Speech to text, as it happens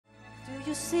Do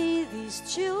you see these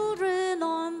children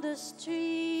on the streets?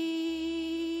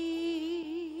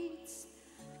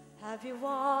 Have you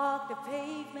walked the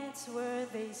pavements where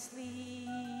they sleep?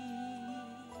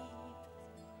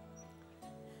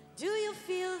 Do you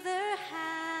feel their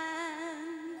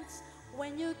hands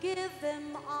when you give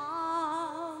them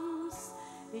alms?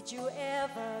 Did you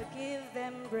ever give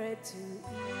them bread to eat?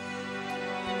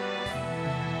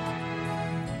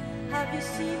 Have you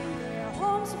seen their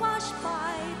homes washed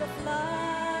by the floods,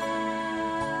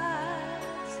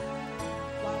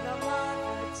 while the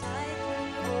mother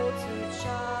tightly holds her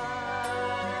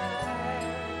child?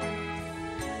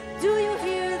 Do you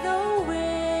hear the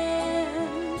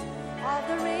wind of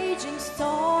the raging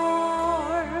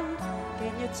storm?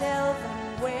 Can you tell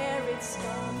them where it's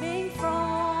coming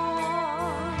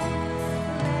from?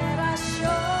 Let us show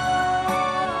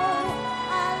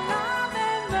our love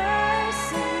and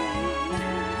mercy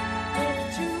with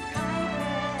true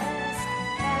kindness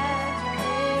and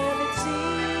humility.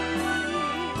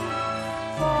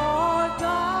 For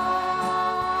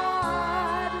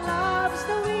God loves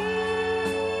the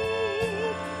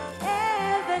weak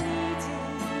and the needy,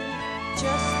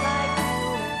 just like you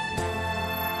and me.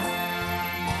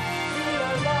 We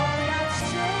are all God's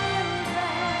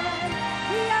children.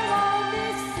 We are all the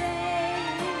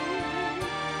same.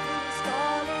 He's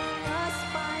calling us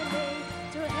by name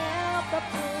to help the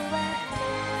poor and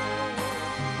lame,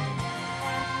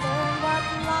 and learn what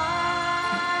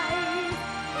life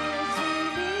is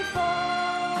really for.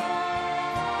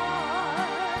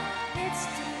 It's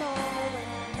to know and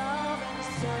love and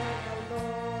serve the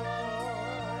Lord.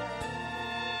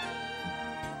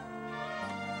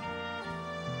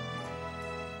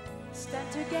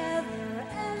 Stand together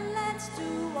and let's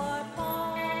do our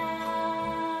part.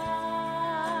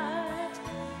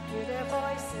 Hear their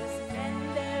voices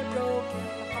and their broken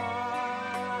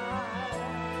hearts.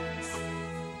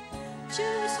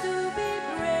 Choose to be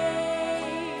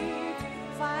brave,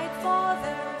 fight for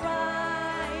their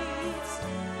rights,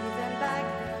 give them back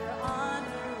their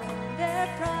honor and their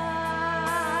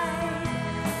pride.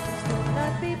 Just do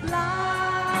not be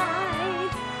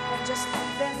blind and just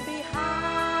leave them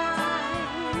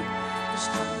behind to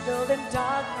struggle in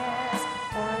darkness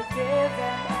or give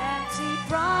them empty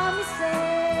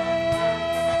promises.